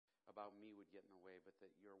get in the way, but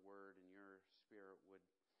that your word and your spirit would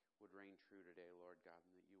reign true today, Lord God,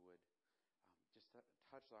 and that you would just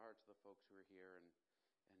touch the hearts of the folks who are here and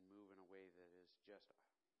move in a way that is just,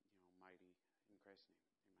 mighty. In Christ's name,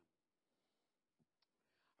 amen.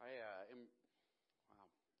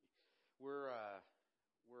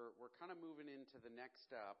 We're kind of moving into the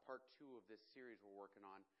next part 2 of this series we're working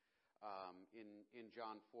on in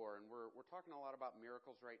John 4, and we're talking a lot about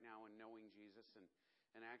miracles right now and knowing Jesus.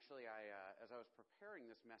 And actually, as I was preparing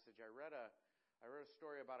this message, I read a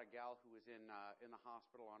story about a gal who was in the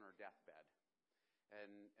hospital on her deathbed,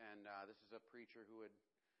 and this is a preacher who had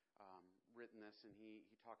written this, and he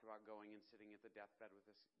talked about going and sitting at the deathbed with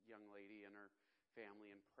this young lady and her family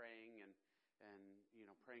and praying and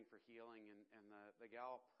praying for healing, and the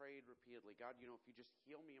gal prayed repeatedly, God, if you just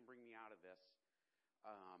heal me and bring me out of this,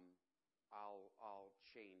 I'll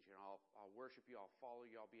change, I'll worship you, I'll follow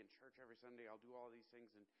you, I'll be in church every Sunday, I'll do all these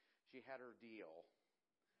things. And she had her deal,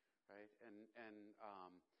 right? And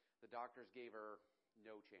the doctors gave her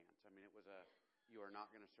no chance. I mean, it was you are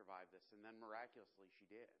not going to survive this. And then miraculously she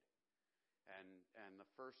did. And the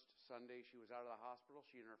first Sunday she was out of the hospital,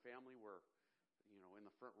 she and her family were, in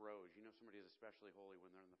the front rows. Somebody is especially holy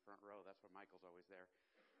when they're in the front row. That's why Michael's always there.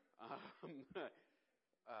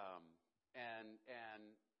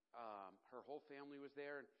 Her whole family was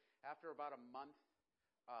there. And after about a month,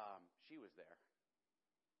 she was there.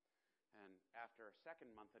 And after a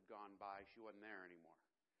second month had gone by, she wasn't there anymore.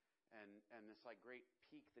 And this great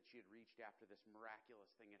peak that she had reached after this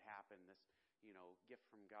miraculous thing had happened, this gift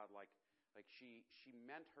from God, like she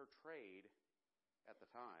meant her trade at the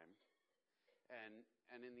time, and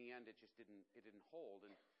in the end it just didn't hold.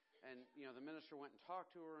 And the minister went and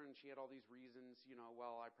talked to her, and she had all these reasons,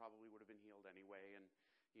 well, I probably would have been healed anyway, and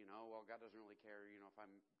well, God doesn't really care, if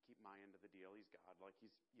I'm keep my end of the deal. He's God,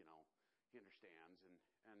 he's he understands, and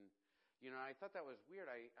I thought that was weird.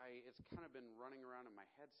 It's kind of been running around in my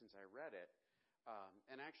head since I read it.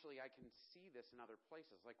 And actually, I can see this in other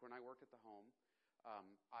places. Like when I worked at the home,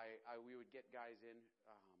 we would get guys in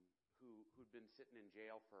who'd been sitting in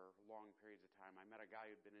jail for long periods of time. I met a guy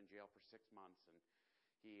who'd been in jail for 6 months, and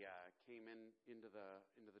he came into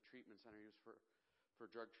the treatment center. He was for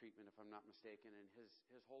drug treatment, if I'm not mistaken. And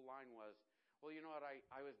his whole line was, well, you know what?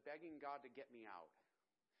 I was begging God to get me out.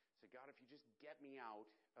 I said, God, if you just get me out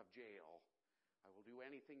of jail, I will do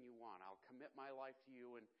anything you want. I'll commit my life to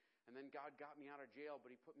you. And then God got me out of jail, but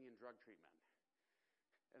he put me in drug treatment.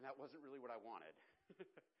 And that wasn't really what I wanted.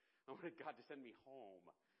 I wanted God to send me home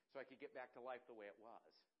so I could get back to life the way it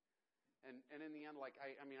was. And in the end,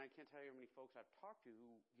 I can't tell you how many folks I've talked to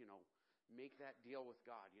who, make that deal with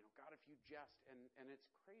God. God, if you just, and it's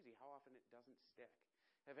crazy how often it doesn't stick.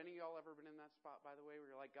 Have any of y'all ever been in that spot, by the way,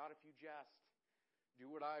 where you're like, God, if you just do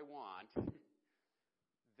what I want,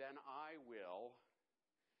 then I will.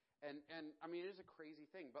 And it is a crazy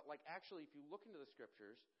thing. But actually, if you look into the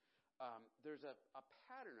scriptures, there's a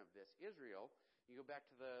pattern of this. Israel, you go back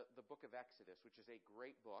to the book of Exodus, which is a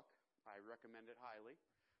great book. I recommend it highly.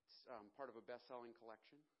 It's part of a best-selling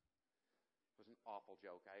collection. It was an awful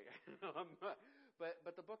joke.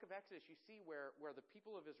 But the book of Exodus, you see where the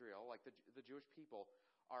people of Israel, like the Jewish people,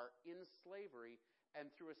 are in slavery, and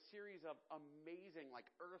through a series of amazing,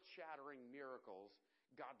 earth-shattering miracles,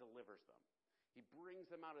 God delivers them. He brings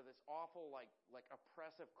them out of this awful,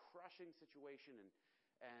 oppressive, crushing situation,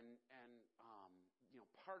 and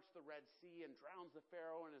parts the Red Sea and drowns the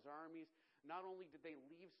Pharaoh and his armies. Not only did they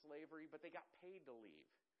leave slavery, but they got paid to leave.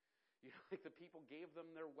 The people gave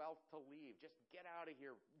them their wealth to leave. Just get out of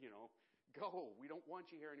here, go. We don't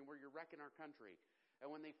want you here anymore. You're wrecking our country. And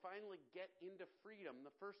when they finally get into freedom,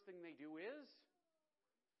 the first thing they do is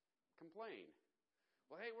complain.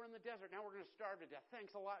 Well, hey, we're in the desert. Now we're going to starve to death.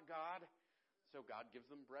 Thanks a lot, God. So God gives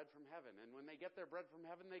them bread from heaven. And when they get their bread from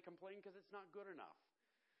heaven, they complain because it's not good enough.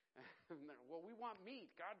 Well, we want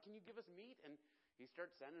meat. God, can you give us meat? And he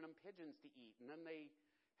starts sending them pigeons to eat. And then they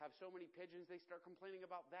have so many pigeons, they start complaining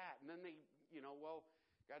about that. And then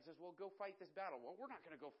God says, well, go fight this battle. Well, we're not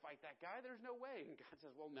going to go fight that guy. There's no way. And God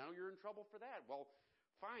says, well, now you're in trouble for that. Well,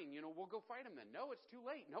 fine, we'll go fight him then. No, it's too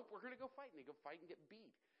late. Nope, we're going to go fight. And they go fight and get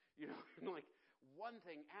beat. And one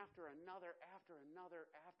thing after another, after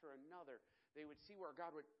another, after another, they would see where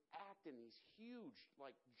God would act in these huge,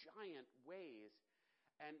 giant ways.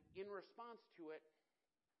 And in response to it,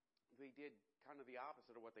 they did kind of the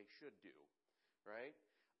opposite of what they should do, right?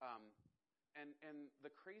 And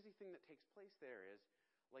the crazy thing that takes place there is,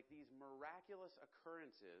 these miraculous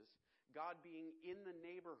occurrences, God being in the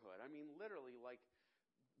neighborhood. I mean, literally,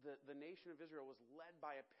 the nation of Israel was led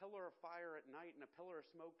by a pillar of fire at night and a pillar of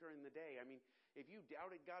smoke during the day. I mean, if you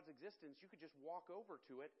doubted God's existence, you could just walk over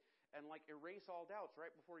to it and like erase all doubts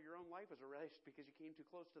right before your own life was erased because you came too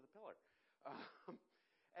close to the pillar.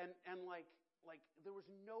 And like there was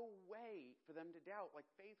no way for them to doubt. Like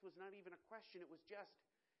faith was not even a question. It was just,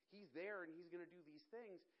 he's there and he's going to do these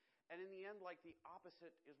things. And in the end, like the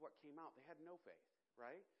opposite is what came out. They had no faith,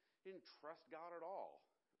 right? They didn't trust God at all.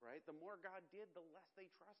 Right? The more God did, the less they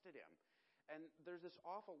trusted him. And there's this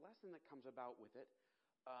awful lesson that comes about with it.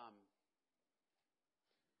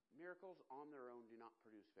 Miracles on their own do not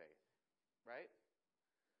produce faith. Right?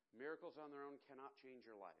 Miracles on their own cannot change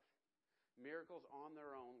your life. Miracles on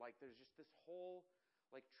their own, like there's just this whole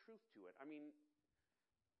like truth to it. I mean,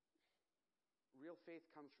 real faith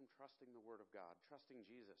comes from trusting the Word of God, trusting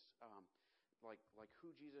Jesus, like who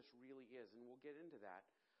Jesus really is. And we'll get into that.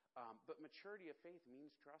 But maturity of faith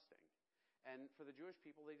means trusting. And for the Jewish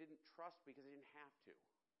people, they didn't trust because they didn't have to,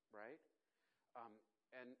 right?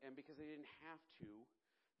 And because they didn't have to,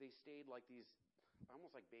 they stayed like these,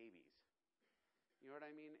 almost like babies. You know what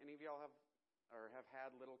I mean? Any of y'all have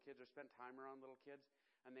had little kids or spent time around little kids,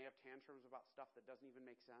 and they have tantrums about stuff that doesn't even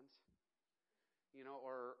make sense? You know,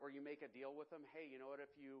 or you make a deal with them. Hey, you know what,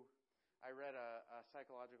 I read a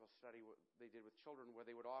psychological study they did with children where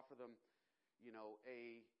they would offer them, you know,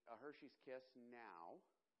 a Hershey's Kiss now,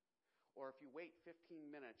 or if you wait 15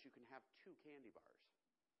 minutes, you can have 2 candy bars.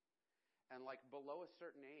 And like below a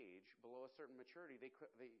certain age, below a certain maturity, they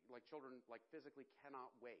like children like physically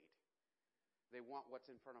cannot wait. They want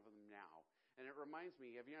what's in front of them now. And it reminds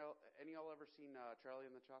me, have any of y'all ever seen Charlie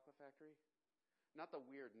and the Chocolate Factory? Not the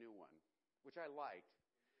weird new one, which I liked,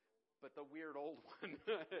 but the weird old one.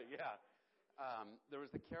 Yeah. There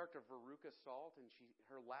was the character Veruca Salt, and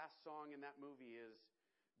her last song in that movie is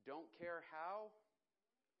 "Don't Care How,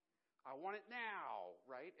 I Want It Now,"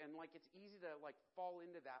 right? And like it's easy to like fall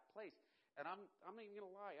into that place. And I'm not even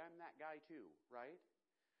gonna lie, I'm that guy too, right?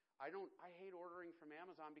 I hate ordering from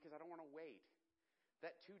Amazon because I don't want to wait.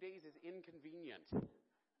 That 2 days is inconvenient.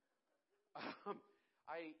 I've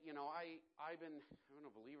been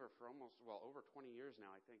a believer for over 20 years now,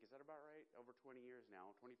 I think. Is that about right? Over 20 years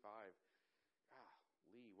now, 25.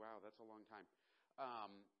 Wow, that's a long time.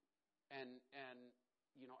 And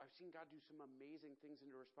you know, I've seen God do some amazing things in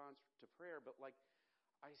response to prayer, but like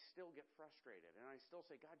I still get frustrated and I still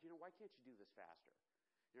say, God, you know, why can't you do this faster?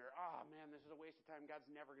 You're, man, this is a waste of time. God's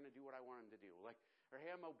never going to do what I want him to do. Like, or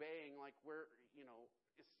hey, I'm obeying. Like, where, you know,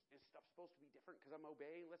 is stuff supposed to be different because I'm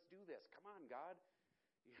obeying? Let's do this. Come on, God.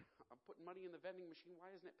 I'm putting money in the vending machine.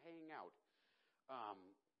 Why isn't it paying out?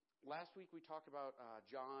 Last week we talked about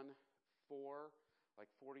John 4. Like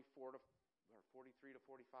 43 to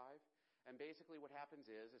 45. And basically what happens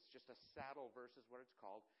is, it's just a saddle verse is what it's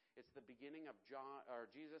called. It's the beginning of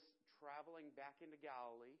Jesus traveling back into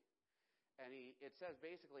Galilee. And it says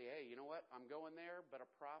basically, hey, you know what? I'm going there, but a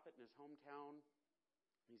prophet in his hometown,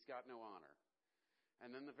 he's got no honor.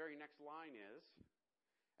 And then the very next line is,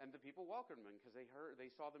 and the people welcomed him because they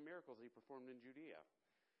saw the miracles he performed in Judea.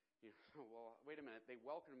 You know, well, wait a minute. They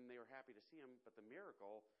welcomed him. They were happy to see him, but the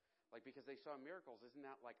miracle, like because they saw miracles, isn't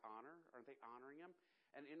that like honor? Aren't they honoring him?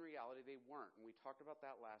 And in reality, they weren't. And we talked about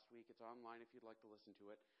that last week. It's online if you'd like to listen to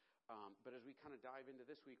it. But as we kind of dive into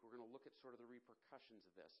this week, we're going to look at sort of the repercussions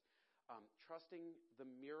of this. Trusting the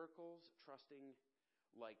miracles, trusting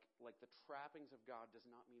like the trappings of God does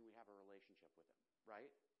not mean we have a relationship with him,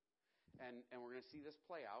 right? And we're going to see this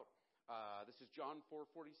play out. This is John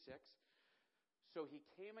 4:46. So he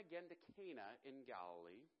came again to Cana in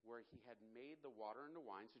Galilee, where he had made the water into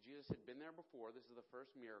wine. So Jesus had been there before. This is the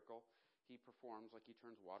first miracle he performs, like he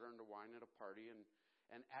turns water into wine at a party. And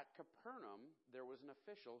at Capernaum, there was an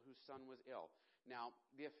official whose son was ill. Now,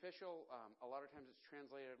 the official, a lot of times it's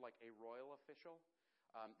translated like a royal official.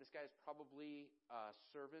 This guy is probably a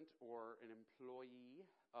servant or an employee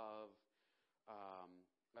of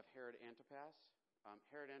Herod Antipas.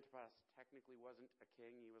 Herod Antipas technically wasn't a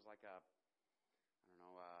king. He was like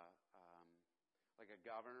like a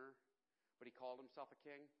governor, but he called himself a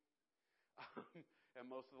king. And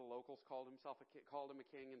most of the locals called him a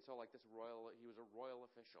king, and so like he was a royal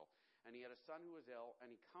official. And he had a son who was ill,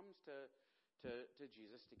 and he comes to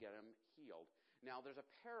Jesus to get him healed. Now, there's a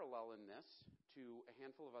parallel in this to a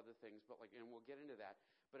handful of other things, but and we'll get into that.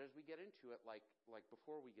 But as we get into it, like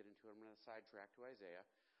before we get into it, I'm going to sidetrack to Isaiah.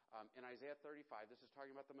 In Isaiah 35, this is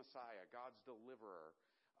talking about the Messiah, God's deliverer.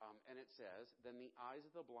 And it says, "Then the eyes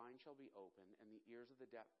of the blind shall be open, and the ears of the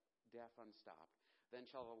deaf unstopped. Then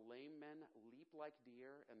shall the lame men leap like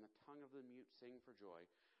deer, and the tongue of the mute sing for joy.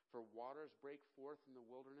 For waters break forth in the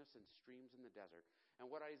wilderness and streams in the desert.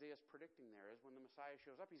 And what Isaiah's predicting there is when the Messiah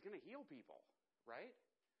shows up, he's going to heal people, right?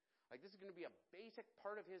 Like this is going to be a basic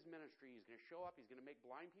part of his ministry. He's going to show up. He's going to make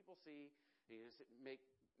blind people see. He's going to make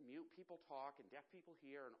mute people talk and deaf people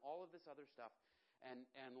hear and all of this other stuff.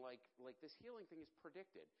 And like this healing thing is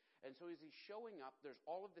predicted. And so as he's showing up, there's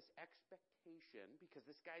all of this expectation because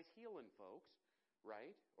this guy's healing folks,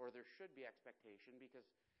 right? Or there should be expectation because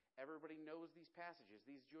everybody knows these passages.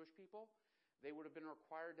 These Jewish people, they would have been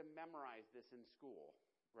required to memorize this in school,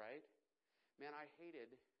 right? Man, I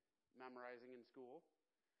hated memorizing in school.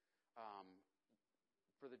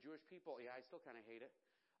 For the Jewish people, yeah, I still kind of hate it.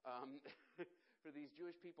 For these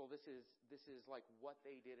Jewish people, this is like what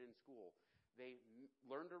they did in school. They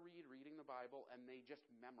learned to read, reading the Bible, and they just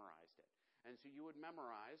memorized it. And so you would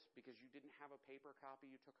memorize because you didn't have a paper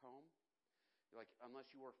copy you took home. Like,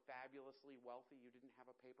 unless you were fabulously wealthy, you didn't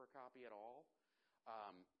have a paper copy at all.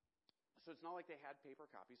 So it's not like they had paper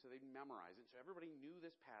copies, so they'd memorize it. So everybody knew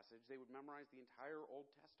this passage. They would memorize the entire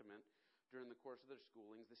Old Testament during the course of their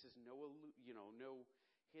schoolings. This is no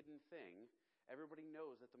hidden thing. Everybody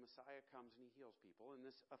knows that the Messiah comes and he heals people. And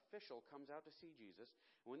this official comes out to see Jesus.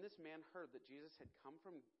 When this man heard that Jesus had come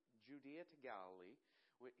from Judea to Galilee,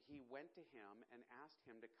 he went to him and asked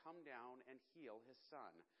him to come down and heal his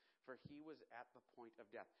son, for he was at the point of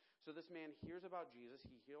death. So this man hears about Jesus.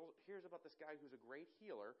 He hears about this guy who's a great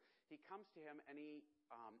healer. He comes to him and he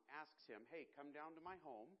asks him, hey, come down to my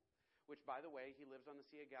home, which, by the way, he lives on the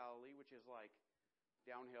Sea of Galilee, which is like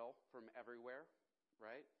downhill from everywhere,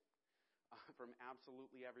 right? From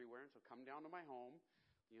absolutely everywhere. And so come down to my home.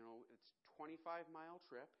 It's a 25-mile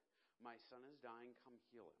trip. My son is dying. Come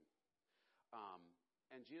heal him.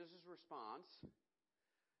 And Jesus' response,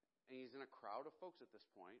 and he's in a crowd of folks at this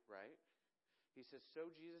point, right? He says, so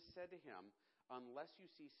Jesus said to him, unless you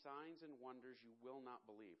see signs and wonders, you will not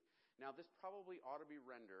believe. Now, this probably ought to be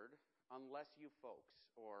rendered, unless you folks,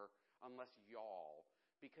 or unless y'all,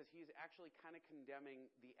 because he's actually kind of condemning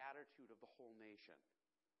the attitude of the whole nation,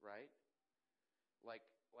 right? Like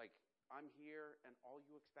I'm here, and all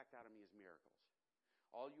you expect out of me is miracles.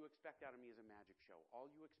 All you expect out of me is a magic show. All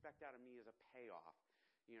you expect out of me is a payoff.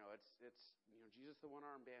 It's Jesus the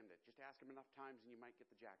one-armed bandit. Just ask him enough times and you might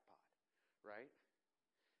get the jackpot, right?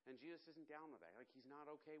 And Jesus isn't down with that. Like, he's not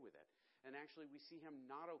okay with it. And actually, we see him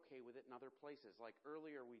not okay with it in other places. Like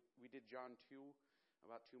earlier, we did John 2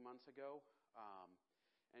 about 2 months ago.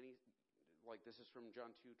 And this is from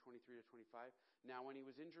John 2, 23 to 25. Now, when he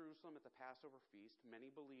was in Jerusalem at the Passover feast, many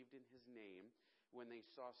believed in his name when they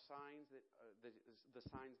saw signs the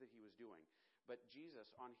signs that he was doing. But Jesus,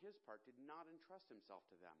 on his part, did not entrust himself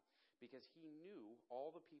to them because he knew all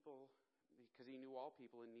people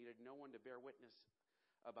and needed no one to bear witness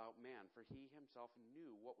about man, for he himself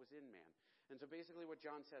knew what was in man. And so basically what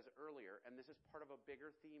John says earlier, and this is part of a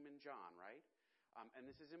bigger theme in John, right? And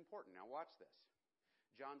this is important. Now watch this.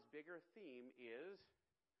 John's bigger theme is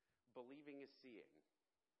believing is seeing.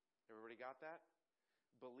 Everybody got that?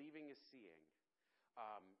 Believing is seeing.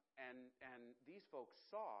 And these folks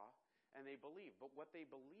saw and they believed. But what they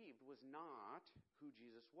believed was not who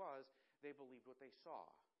Jesus was. They believed what they saw.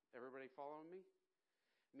 Everybody following me?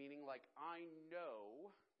 Meaning, like, I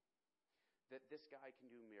know that this guy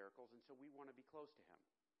can do miracles, and so we want to be close to him,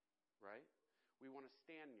 right? We want to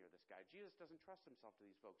stand near this guy. Jesus doesn't trust himself to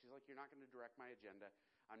these folks. He's like, you're not going to direct my agenda.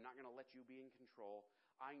 I'm not going to let you be in control.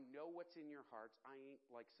 I know what's in your hearts. I ain't,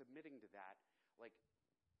 submitting to that.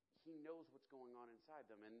 He knows what's going on inside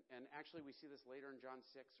them. And actually, we see this later in John 6,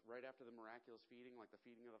 right after the miraculous feeding, like the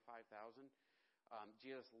feeding of the 5,000.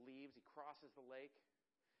 Jesus leaves. He crosses the lake.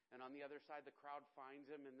 And on the other side, the crowd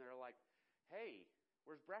finds him, and they're like, hey,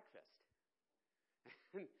 where's breakfast?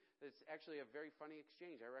 It's actually a very funny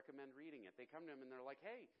exchange. I recommend reading it. They come to him, and they're like,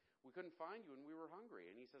 hey, we couldn't find you, and we were hungry.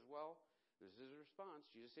 And he says, well, this is his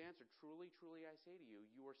response. Jesus answered, truly, truly, I say to you,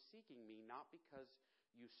 you are seeking me not because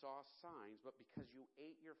you saw signs, but because you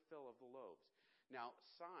ate your fill of the loaves. Now,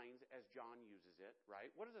 signs, as John uses it,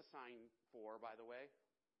 right? What is a sign for, by the way?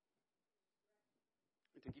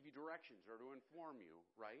 To give you directions or to inform you,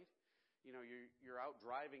 right? You're out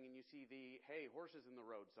driving and you see hey, horses in the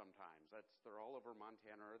road sometimes. They're all over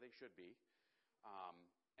Montana, or they should be.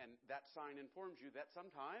 And that sign informs you that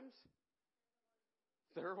sometimes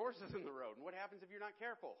there are horses in the road. And what happens if you're not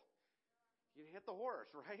careful? You hit the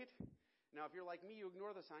horse, right? Now, if you're like me, you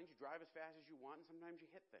ignore the signs. You drive as fast as you want, and sometimes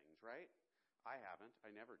you hit things, right? I haven't.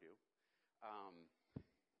 I never do. I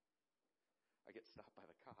get stopped by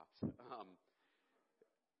the cops.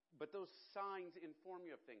 But those signs inform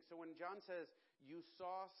you of things. So when John says, you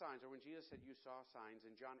saw signs, or when Jesus said, you saw signs,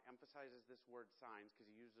 and John emphasizes this word signs because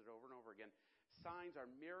he uses it over and over again, signs are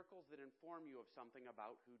miracles that inform you of something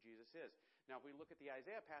about who Jesus is. Now, if we look at the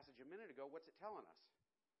Isaiah passage a minute ago, what's it telling us?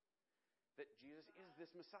 That Jesus is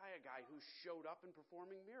this Messiah guy who showed up in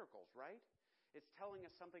performing miracles, right? It's telling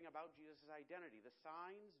us something about Jesus' identity. The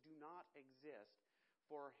signs do not exist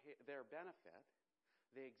for their benefit.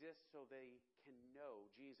 They exist so they can know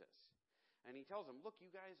Jesus. And he tells them, look, you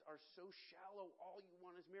guys are so shallow. All you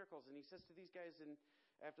want is miracles. And he says to these guys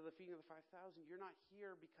after the feeding of the 5,000, you're not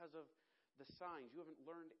here because of the signs. You haven't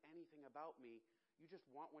learned anything about me. You just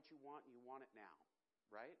want what you want, and you want it now,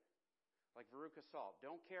 right? Like Veruca Salt.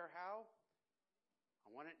 Don't care how. I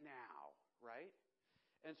want it now, right?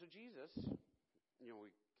 And so Jesus, we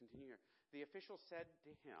continue here. The official said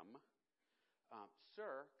to him,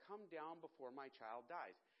 Sir, come down before my child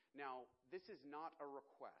dies. Now, this is not a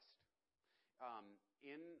request.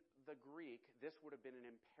 In the Greek, this would have been an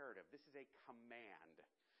imperative. This is a command.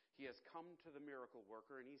 He has come to the miracle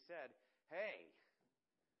worker, and he said, hey,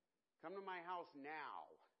 come to my house now.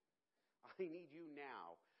 I need you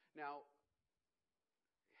now. Now,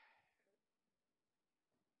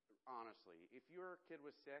 honestly, if your kid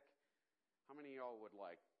was sick, how many of y'all would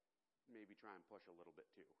maybe try and push a little bit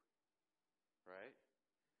too? Right?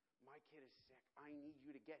 My kid is sick. I need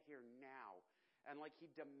you to get here now. And he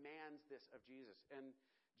demands this of Jesus. And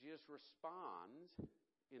Jesus responds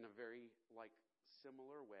in a very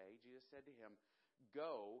similar way. Jesus said to him,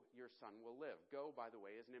 go, your son will live. Go, by the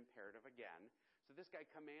way, is an imperative again. So this guy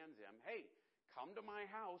commands him, hey, come to my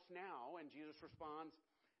house now. And Jesus responds,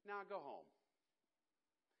 nah, go home.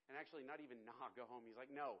 And actually, not even nah, go home. He's like,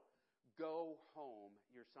 no, go home.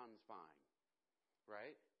 Your son's fine.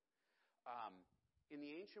 Right? In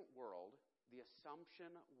the ancient world, the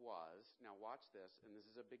assumption was, now watch this, and this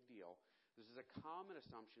is a big deal. This is a common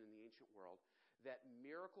assumption in the ancient world that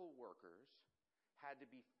miracle workers had to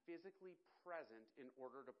be physically present in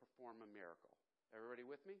order to perform a miracle. Everybody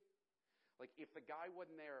with me? If the guy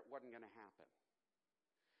wasn't there, it wasn't going to happen.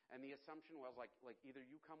 And the assumption was either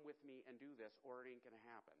you come with me and do this or it ain't going to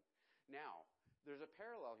happen. Now, there's a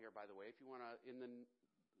parallel here, by the way, if you want to, in the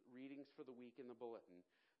readings for the week in the bulletin,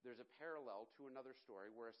 there's a parallel to another story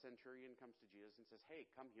where a centurion comes to Jesus and says, hey,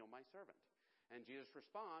 come heal my servant. And Jesus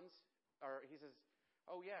responds, or he says,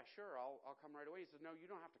 oh yeah, sure, I'll come right away. He says, no, you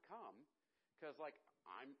don't have to come because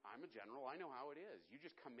I'm a general. I know how it is. You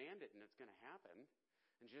just command it and it's going to happen.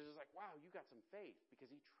 And Jesus is like, wow, you got some faith because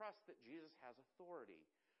he trusts that Jesus has authority,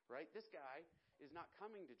 right? This guy is not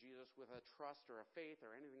coming to Jesus with a trust or a faith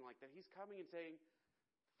or anything like that. He's coming and saying,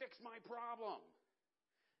 fix my problem.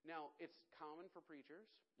 Now, it's common for preachers,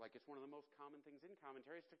 it's one of the most common things in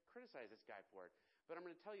commentaries, to criticize this guy for it. But I'm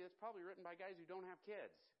going to tell you, it's probably written by guys who don't have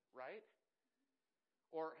kids, right?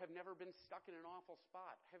 Or have never been stuck in an awful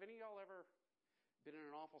spot. Have any of y'all ever been in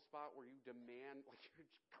an awful spot where you demand,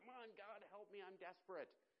 come on, God, help me, I'm desperate.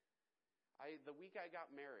 The week I got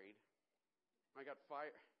married, I got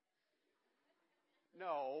fired.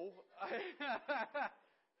 No.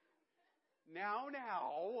 Now.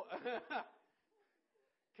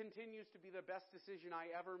 Continues to be the best decision I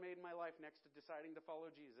ever made in my life next to deciding to follow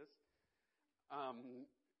Jesus.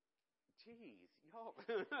 Y'all.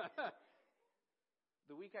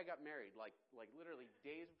 The week I got married, literally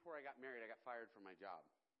days before I got married, I got fired from my job.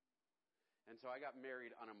 And so I got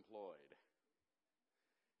married unemployed.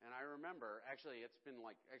 And I remember, it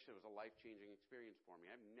was a life-changing experience for me.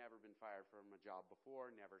 I've never been fired from a job before,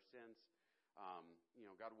 never since.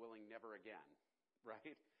 God willing, never again,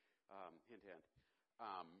 right? Hint, hint.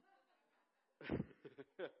 Oh,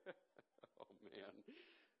 man.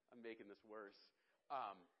 I'm making this worse.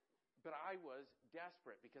 But I was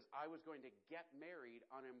desperate because I was going to get married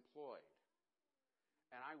unemployed.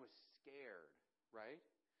 And I was scared, right?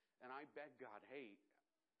 And I begged God, hey,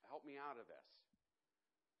 help me out of this.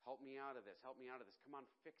 Help me out of this. Help me out of this. Come on,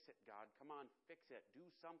 fix it, God. Come on, fix it. Do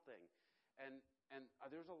something. And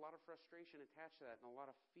there's a lot of frustration attached to that and a lot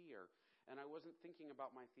of fear. And I wasn't thinking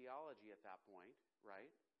about my theology at that point, right?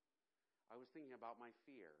 I was thinking about my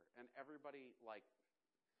fear. And everybody,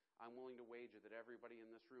 I'm willing to wager that everybody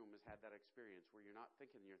in this room has had that experience where you're not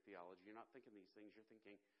thinking your theology, you're not thinking these things, you're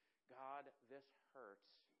thinking, God, this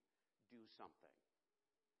hurts, do something.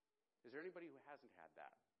 Is there anybody who hasn't had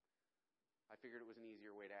that? I figured it was an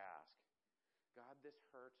easier way to ask. God, this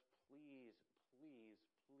hurts, please, please,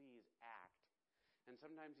 please act. And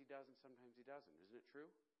sometimes he does and sometimes he doesn't. Isn't it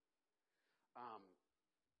true?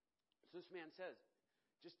 So this man says,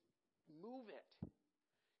 just move it.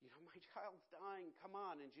 My child's dying. Come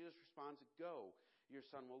on. And Jesus responds, go. Your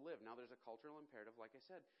son will live. Now there's a cultural imperative, like I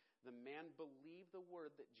said. The man believed the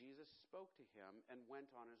word that Jesus spoke to him and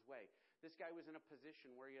went on his way. This guy was in a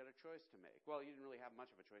position where he had a choice to make. Well, he didn't really have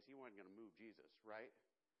much of a choice. He wasn't going to move Jesus, right?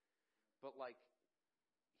 But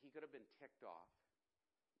he could have been ticked off,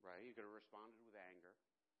 right? He could have responded with anger.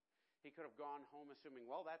 He could have gone home assuming,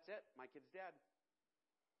 well, that's it. My kid's dead,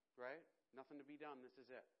 right? Nothing to be done. This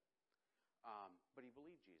is it. But he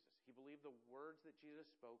believed Jesus. He believed the words that Jesus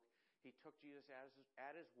spoke. He took Jesus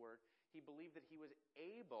at his word. He believed that he was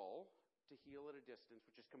able to heal at a distance,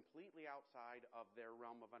 which is completely outside of their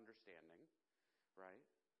realm of understanding, right?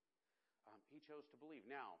 He chose to believe.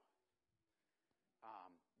 Now,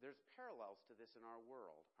 there's parallels to this in our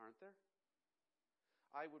world, aren't there?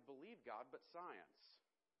 I would believe God, but science.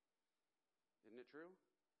 Isn't it true?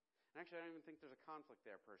 And actually, I don't even think there's a conflict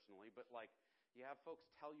there personally, but you have folks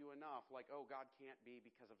tell you enough, oh, God can't be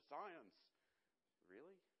because of science.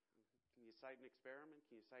 Really? Can you cite an experiment?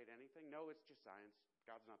 Can you cite anything? No, it's just science.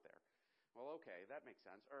 God's not there. Well, okay, that makes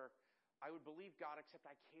sense. Or, I would believe God, except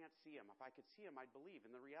I can't see him. If I could see him, I'd believe.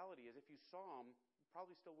 And the reality is, if you saw him, you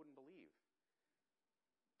probably still wouldn't believe.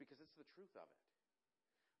 Because it's the truth of it.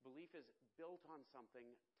 Belief is built on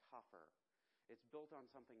something tougher. It's built on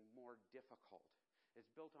something more difficult.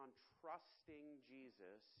 It's built on trusting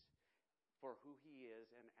Jesus for who he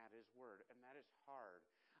is and at his word. And that is hard.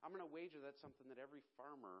 I'm going to wager that's something that every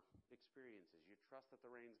farmer experiences. You trust that the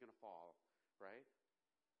rain's going to fall, right?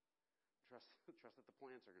 Trust that the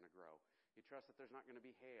plants are going to grow. You trust that there's not going to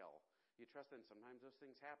be hail. You trust that sometimes those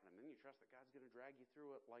things happen. And then you trust that God's going to drag you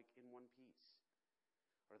through it in one piece.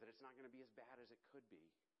 Or that it's not going to be as bad as it could be.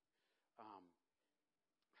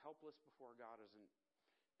 Helpless before God is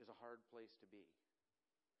a hard place to be.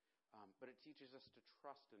 But it teaches us to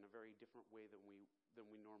trust in a very different way than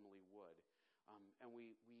we normally would. And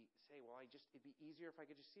we say, well, it'd be easier if I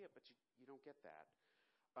could just see it, but you don't get that.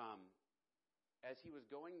 As he was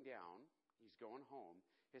going down, he's going home,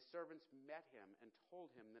 his servants met him and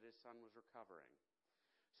told him that his son was recovering.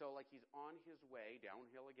 So he's on his way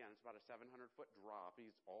downhill again. It's about a 700-foot drop.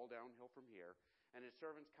 He's all downhill from here. And his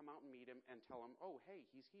servants come out and meet him and tell him, oh, hey,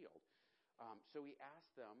 he's healed. So he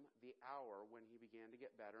asked them the hour when he began to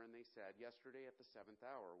get better, and they said, yesterday at the 7th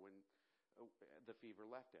hour when the fever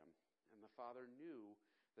left him. And the father knew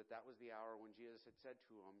that was the hour when Jesus had said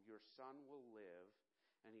to him, your son will live.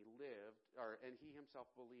 And he lived, and he himself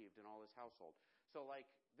believed in all his household. So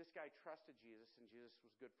this guy trusted Jesus, and Jesus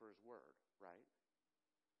was good for his word, right?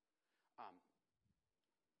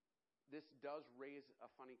 This does raise a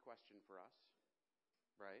funny question for us,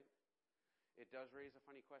 right? It does raise a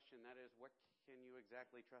funny question. That is, what can you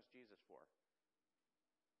exactly trust Jesus for?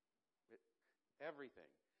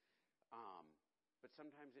 Everything. But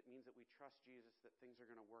sometimes it means that we trust Jesus that things are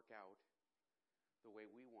going to work out the way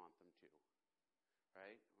we want them to,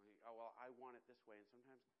 right? I want it this way, and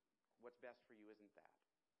sometimes what's best for you isn't that.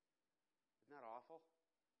 Isn't that awful?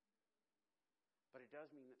 But it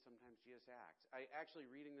does mean that sometimes Jesus acts.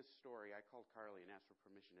 Reading this story, I called Carly and asked for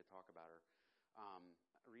permission to talk about her.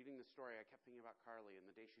 Reading the story, I kept thinking about Carly and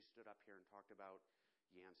the day she stood up here and talked about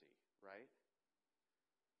Yancey, right?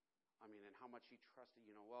 And how much he trusted,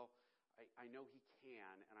 I know he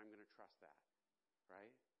can, and I'm going to trust that,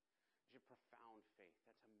 right? It's a profound faith.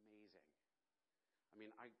 That's amazing.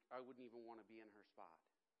 I wouldn't even want to be in her spot.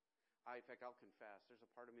 In fact, I'll confess, there's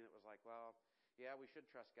a part of me that was like, well, yeah, we should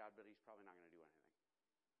trust God, but he's probably not going to do anything.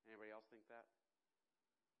 Anybody else think that?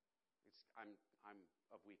 I'm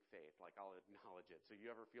of weak faith. I'll acknowledge it. So you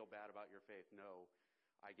ever feel bad about your faith? No,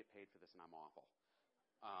 I get paid for this, and I'm awful.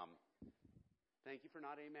 Thank you for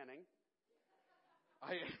not amening.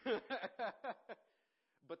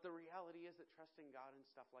 But the reality is that trusting God and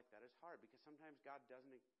stuff like that is hard because sometimes God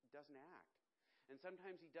doesn't act. And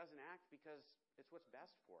sometimes he doesn't act because it's what's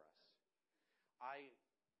best for us. I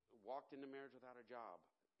walked into marriage without a job.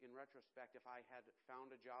 In retrospect, if I had found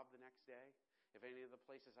a job the next day, if any of the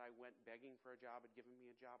places I went begging for a job had given me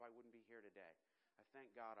a job, I wouldn't be here today. I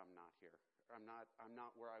thank God I'm not here. I'm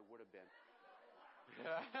not where I would have been.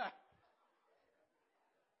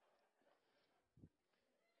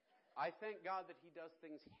 I thank God that he does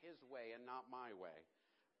things his way and not my way.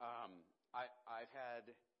 I've had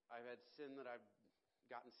sin that I've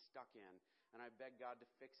gotten stuck in, and I begged God to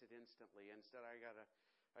fix it instantly. Instead, I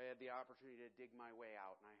had the opportunity to dig my way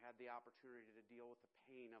out, and I had the opportunity to deal with the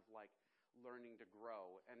pain of learning to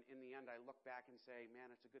grow. And in the end, I look back and say,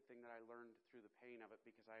 man, it's a good thing that I learned through the pain of it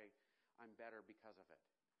because I'm better because of it.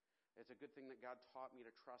 It's a good thing that God taught me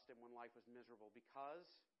to trust him when life was miserable because,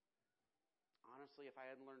 honestly, if I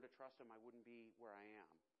hadn't learned to trust him, I wouldn't be where I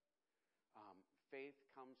am. Faith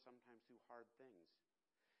comes sometimes through hard things.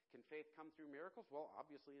 Can faith come through miracles? Well,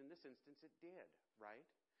 obviously in this instance it did, right?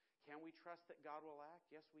 Can we trust that God will act?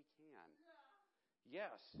 Yes, we can.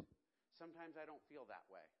 Yes. Sometimes I don't feel that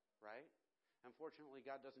way, right? Unfortunately,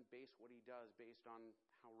 God doesn't base what he does based on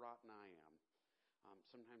how rotten I am.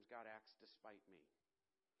 Sometimes God acts despite me.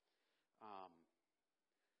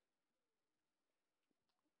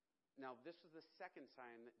 Now, this was the second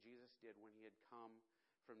sign that Jesus did when he had come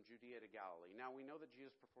from Judea to Galilee. Now, we know that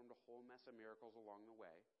Jesus performed a whole mess of miracles along the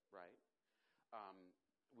way, right?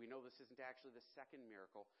 We know this isn't actually the second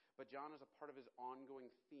miracle, but John, as a part of his ongoing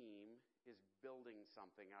theme, is building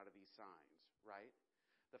something out of these signs, right?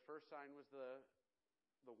 The first sign was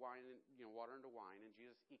the wine, water into wine, and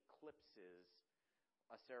Jesus eclipses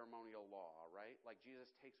a ceremonial law, right? Like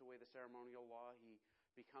Jesus takes away the ceremonial law, he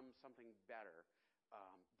becomes something better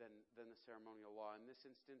than the ceremonial law. In this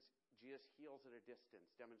instance, Jesus heals at a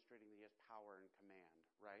distance, demonstrating that he has power and command,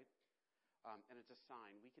 right? And it's a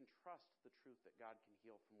sign. We can trust the truth that God can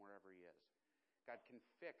heal from wherever he is. God can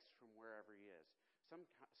fix from wherever he is.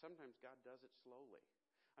 Sometimes God does it slowly.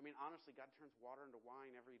 I mean, honestly, God turns water into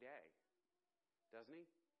wine every day, doesn't he?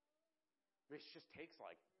 It just takes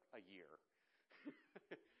like a year.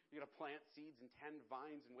 You got to plant seeds and tend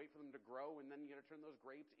vines and wait for them to grow, and then you got to turn those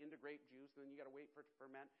grapes into grape juice, and then you got to wait for it to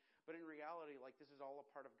ferment. But in reality, like, this is all a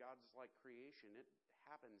part of God's like creation. It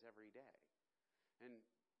happens every day. And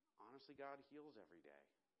honestly, God heals every day.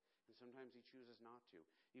 And sometimes he chooses not to.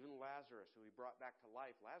 Even Lazarus, who he brought back to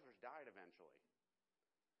life, Lazarus died eventually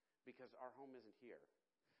because our home isn't here.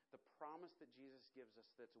 The promise that Jesus gives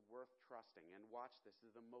us that's worth trusting, and watch this,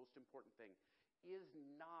 is the most important thing, is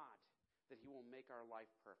not that he will make our life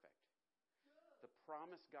perfect. The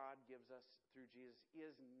promise God gives us through Jesus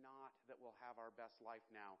is not that we'll have our best life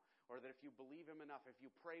now, or that if you believe him enough, if you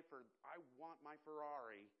pray for, I want my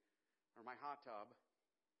Ferrari or my hot tub,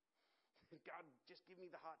 God, just give me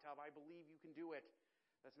the hot tub. I believe you can do it.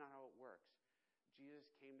 That's not how it works. Jesus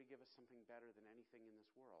came to give us something better than anything in this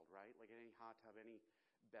world, right? Like any hot tub, any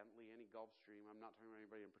Bentley, any Gulfstream. I'm not talking about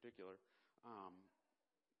anybody in particular.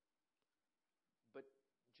 But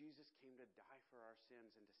Jesus came to die for our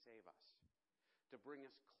sins and to save us, to bring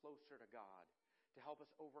us closer to God, to help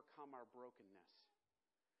us overcome our brokenness.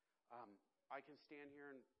 I can stand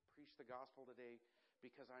here and preach the gospel today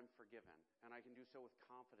because I'm forgiven, and I can do so with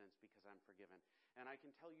confidence because I'm forgiven. And I can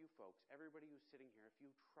tell you folks, everybody who's sitting here, if you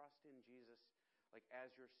trust in Jesus like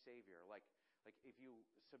as your Savior, like if you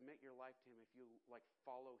submit your life to him, if you like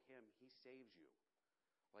follow him, he saves you.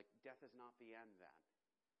 Like death is not the end then.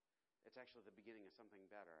 It's actually the beginning of something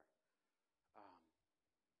better.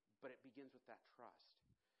 But it begins with that trust.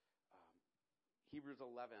 Hebrews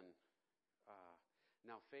 11,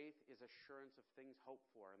 now faith is assurance of things hoped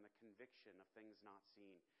for and the conviction of things not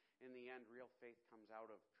seen. In the end, real faith comes out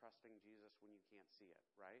of trusting Jesus when you can't see it,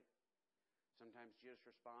 right? Sometimes Jesus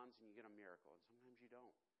responds and you get a miracle, and sometimes you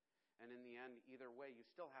don't. And in the end, either way, you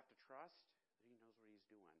still have to trust that he knows what he's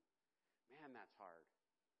doing. Man, that's hard.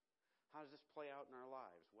 How does this play out in our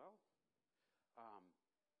lives? Well,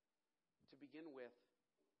 to begin with,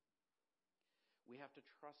 we have to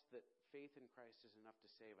trust that faith in Christ is enough to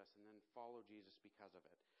save us and then follow Jesus because of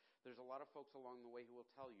it. There's a lot of folks along the way who will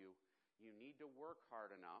tell you, you need to work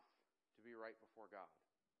hard enough to be right before God.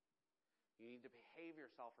 You need to behave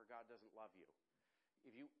yourself or God doesn't love you.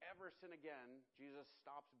 If you ever sin again, Jesus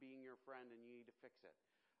stops being your friend and you need to fix it.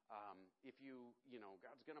 If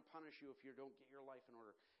God's going to punish you if you don't get your life in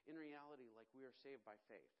order. In reality, like, we are saved by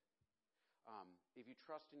faith. If you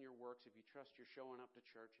trust in your works, if you trust you're showing up to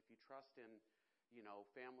church, if you trust in,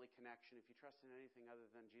 family connection, if you trust in anything other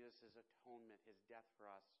than Jesus' atonement, his death for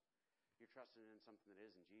us, you're trusting in something that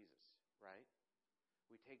isn't Jesus, right?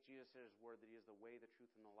 We take Jesus at his word that he is the way, the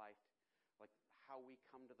truth, and the life. Like, how we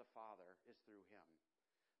come to the Father is through him.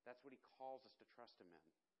 That's what he calls us to trust him in.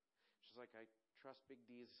 Just like I trust Big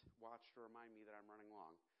D's watch to remind me that I'm running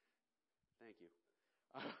long. Thank you.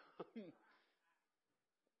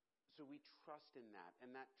 So we trust in that, and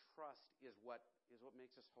that trust is what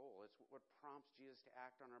makes us whole. It's what prompts Jesus to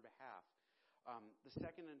act on our behalf. The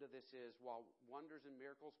second end of this is, while wonders and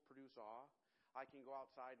miracles produce awe, I can go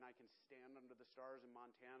outside and I can stand under the stars in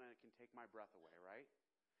Montana and it can take my breath away, right?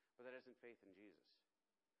 But that isn't faith in Jesus.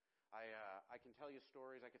 I can tell you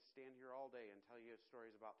stories. I could stand here all day and tell you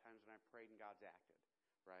stories about times when I prayed and God's acted,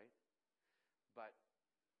 right? But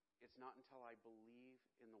it's not until I believe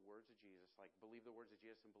in the words of Jesus, like believe the words of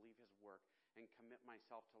Jesus and believe his work and commit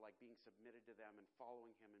myself to like being submitted to them and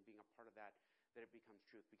following him and being a part of that, that it becomes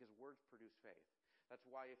truth. Because words produce faith. That's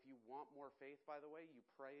why if you want more faith, by the way, you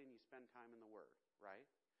pray and you spend time in the Word, right?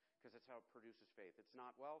 Because that's how it produces faith. It's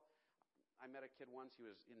not, well, I met a kid once, he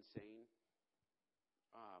was insane.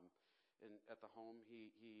 at the home,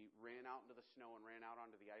 he ran out into the snow and ran out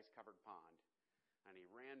onto the ice-covered pond. And he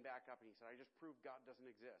ran back up and he said, I just proved God doesn't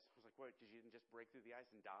exist. I was like, what, did you just break through the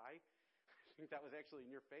ice and die? I think that was actually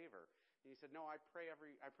in your favor. And he said, no, I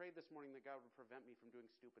prayed this morning that God would prevent me from doing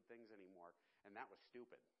stupid things anymore. And that was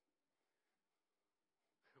stupid.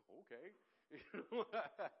 Okay.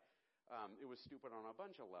 It was stupid on a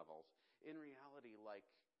bunch of levels. In reality, like,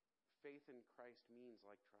 faith in Christ means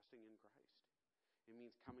like trusting in Christ. It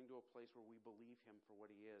means coming to a place where we believe him for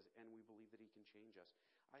what he is, and we believe that he can change us.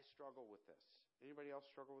 I struggle with this. Anybody else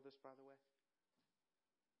struggle with this, by the way?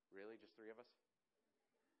 Really? Just 3 of us?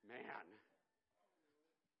 Man.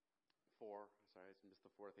 4. Sorry, I missed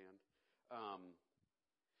the 4th hand.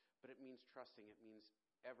 But it means trusting. It means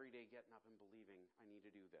every day getting up and believing, I need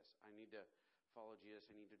to do this. I need to follow Jesus.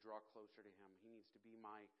 I need to draw closer to him. He needs to be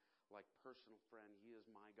my personal friend. He is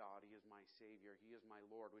my God. He is my Savior. He is my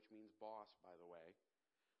Lord, which means boss, by the way.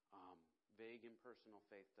 Vague impersonal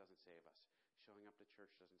faith doesn't save us. Showing up to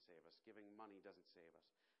church doesn't save us. Giving money doesn't save us.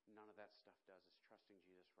 None of that stuff does. It's trusting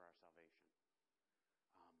Jesus for our salvation.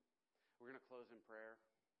 We're going to close in prayer.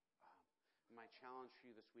 My challenge for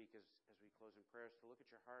you this week as we close in prayer is to look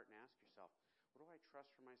at your heart and ask yourself, what do I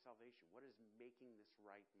trust for my salvation? What is making this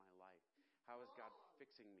right in my life? How is God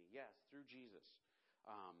fixing me? Yes, through Jesus.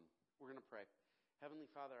 We're going to pray.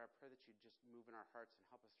 Heavenly Father, I pray that you just move in our hearts and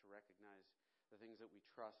help us to recognize the things that we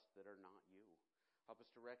trust that are not you. Help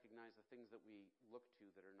us to recognize the things that we look to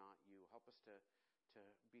that are not you. Help us to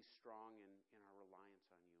be strong in our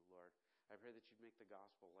reliance on you, Lord. I pray that you'd make the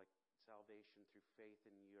gospel like salvation through faith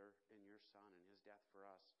in your Son and his death for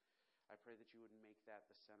us. I pray that you would make that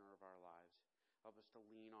the center of our lives. Help us to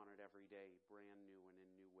lean on it every day, brand new and in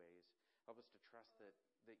new ways. Help us to trust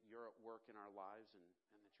that you're at work in our lives and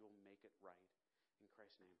that you'll make it right. In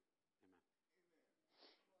Christ's name, amen.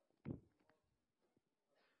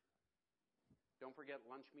 Don't forget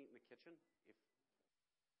lunch meat in the kitchen. If